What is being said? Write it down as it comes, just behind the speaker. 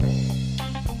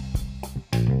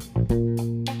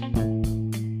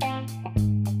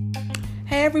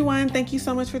everyone, thank you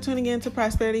so much for tuning in to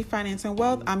Prosperity, Finance, and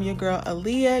Wealth. I'm your girl,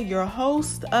 Aaliyah, your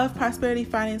host of Prosperity,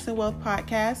 Finance, and Wealth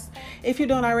podcast. If you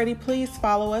don't already, please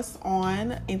follow us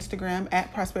on Instagram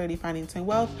at Prosperity, Finance, and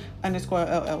Wealth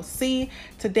 _LLC.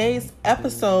 Today's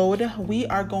episode, I'm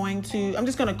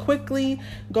just going to quickly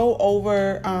go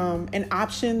over an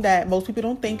option that most people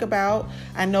don't think about.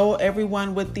 I know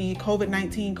everyone with the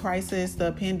COVID-19 crisis,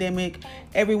 the pandemic,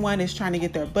 everyone is trying to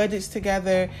get their budgets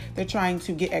together. They're trying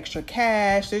to get extra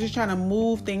cash. They're just trying to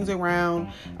move things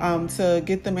around to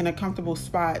get them in a comfortable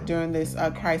spot during this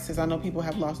crisis. I know people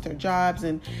have lost their jobs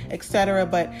and etc.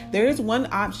 But there is one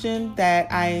option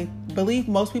that I believe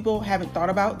most people haven't thought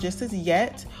about just as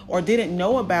yet or didn't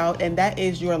know about, and that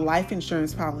is your life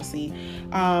insurance policy.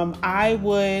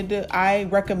 I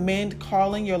recommend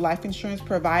calling your life insurance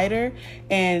provider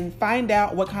and find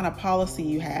out what kind of policy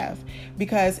you have.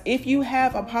 Because if you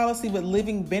have a policy with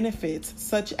living benefits,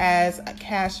 such as a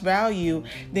cash value,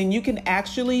 then you can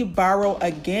actually borrow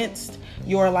against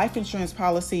your life insurance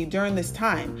policy during this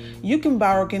time. You can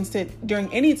borrow against it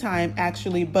during any time,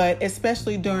 actually, but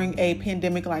especially during a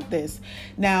pandemic like this.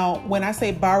 Now, when I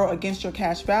say borrow against your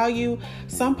cash value,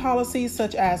 some policies,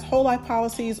 such as whole life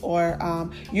policies or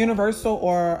universal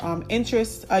or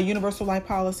universal life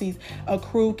policies,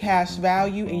 accrue cash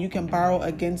value, and you can borrow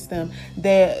against them.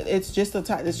 It's just a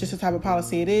type of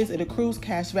policy. It accrues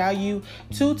cash value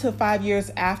 2 to 5 years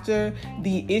after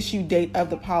the issue date of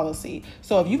the policy.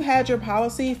 So if you've had your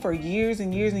policy for years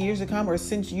and years and years to come, or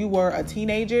since you were a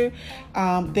teenager,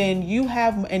 then you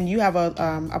have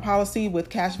a policy with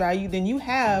cash value, then you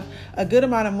have a good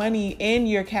amount of money in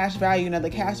your cash value. Now, the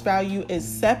cash value is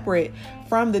separate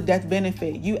from the death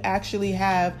benefit. You actually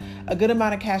have a good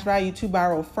amount of cash value to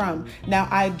borrow from. Now,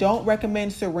 I don't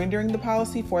recommend surrendering the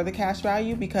policy for the cash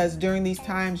value, because during these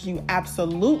times you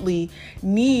absolutely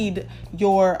need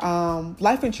your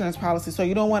life insurance policy. So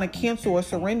you don't want to cancel or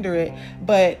surrender it.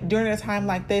 But during a time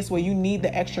like this where you need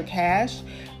the extra cash,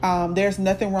 there's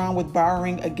nothing wrong with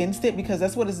borrowing against it, because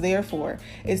that's what it's there for.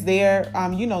 It's there,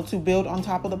 to build on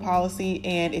top of the policy.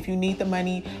 And if you need the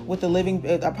money with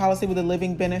a policy with a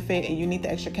living benefit, and you need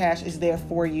the extra cash, is there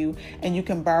for you, and you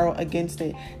can borrow against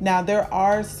it. Now, there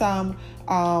are some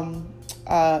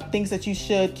things that you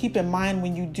should keep in mind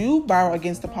when you do borrow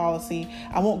against the policy.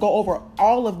 I won't go over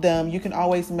all of them. You can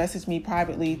always message me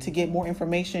privately to get more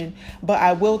information, but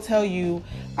I will tell you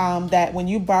that when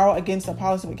you borrow against a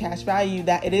policy with cash value,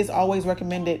 that it is always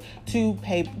recommended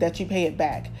that you pay it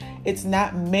back. It's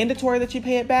not mandatory that you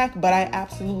pay it back, but I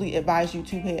absolutely advise you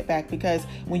to pay it back, because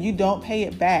when you don't pay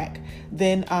it back,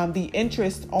 then the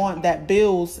interest on that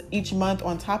bills each month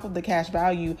on top of the cash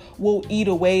value will eat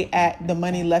away at the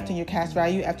money left in your cash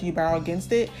value after you borrow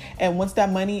against it. And once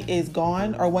that money is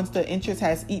gone, or once the interest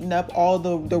has eaten up all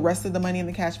the rest of the money in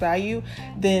the cash value,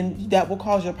 then that will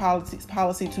cause your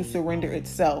policy to surrender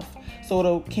itself. So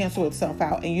it'll cancel itself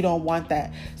out, and you don't want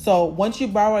that. So once you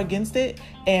borrow against it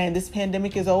and this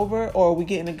pandemic is over, or we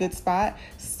get in a good spot,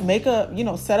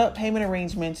 set up payment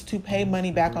arrangements to pay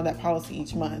money back on that policy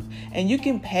each month. And you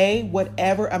can pay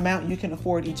whatever amount you can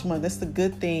afford each month. That's the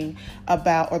good thing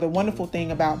about, or the wonderful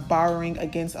thing about borrowing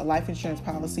against a life insurance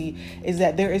policy, is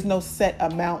that there is no set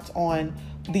amount on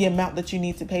the amount that you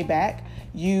need to pay back.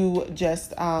 You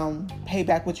just pay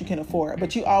back what you can afford,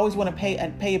 but you always want to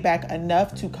pay back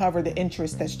enough to cover the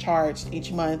interest that's charged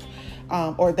each month,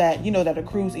 or that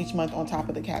accrues each month on top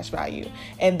of the cash value.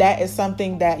 And that is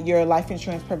something that your life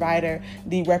insurance provider,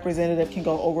 the representative, can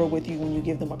go over with you when you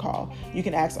give them a call. You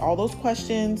can ask all those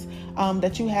questions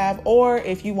that you have, or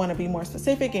if you want to be more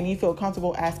specific and you feel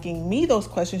comfortable asking me those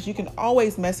questions, you can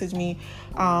always message me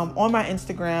on my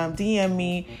Instagram, DM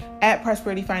me at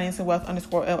Prosperity Finance and Wealth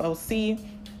 _LLC.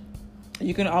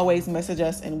 You can always message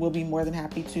us, and we'll be more than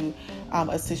happy to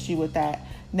assist you with that.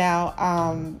 Now,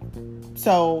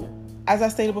 so as I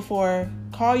stated before,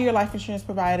 call your life insurance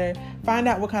provider, find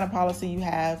out what kind of policy you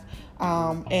have.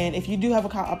 And if you do have a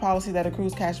policy that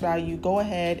accrues cash value, go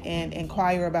ahead and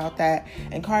inquire about that.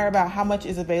 Inquire about how much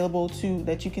is available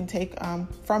that you can take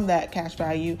from that cash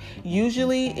value.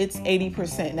 Usually it's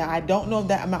 80%. Now, I don't know if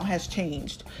that amount has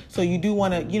changed. So you do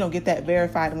want to, get that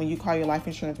verified when you call your life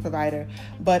insurance provider.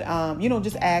 But,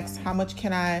 just ask, how much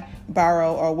can I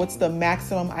borrow, or what's the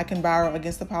maximum I can borrow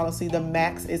against the policy? The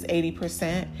max is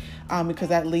 80%, because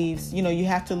that leaves, you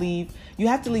have to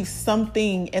leave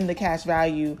something in the cash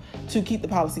value to keep the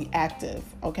policy active.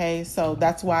 Okay. So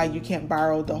that's why you can't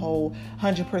borrow the whole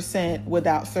 100%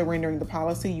 without surrendering the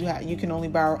policy. You can only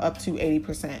borrow up to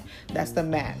 80%. That's the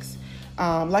max.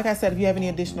 Like I said, if you have any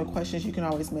additional questions, you can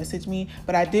always message me.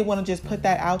 But I did want to just put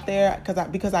that out there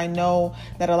because I know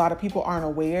that a lot of people aren't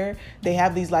aware. They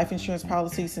have these life insurance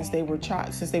policies since they were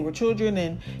children,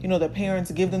 and their parents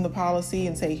give them the policy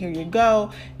and say, here you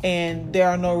go. And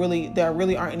there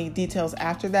really aren't any details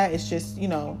after that. It's just,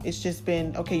 it's just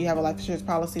been, okay, you have a life insurance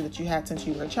policy that you had since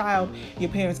you were a child. Your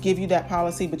parents give you that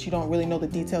policy, but you don't really know the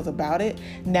details about it.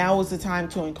 Now is the time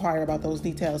to inquire about those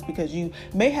details, because you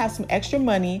may have some extra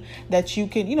money that you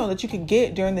can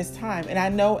get during this time. And I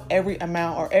know every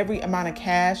amount of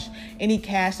cash, any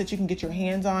cash that you can get your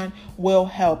hands on will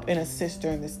help and assist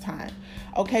during this time.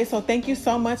 Okay, so thank you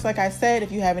so much. Like I said,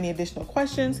 if you have any additional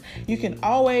questions, you can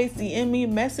always DM me,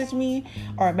 message me,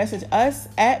 or message us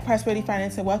at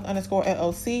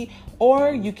prosperityfinanceandwealth_LLC,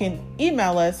 or you can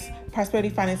email us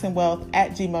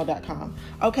prosperityfinanceandwealth@gmail.com.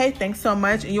 Okay, thanks so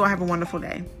much, and you all have a wonderful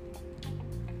day.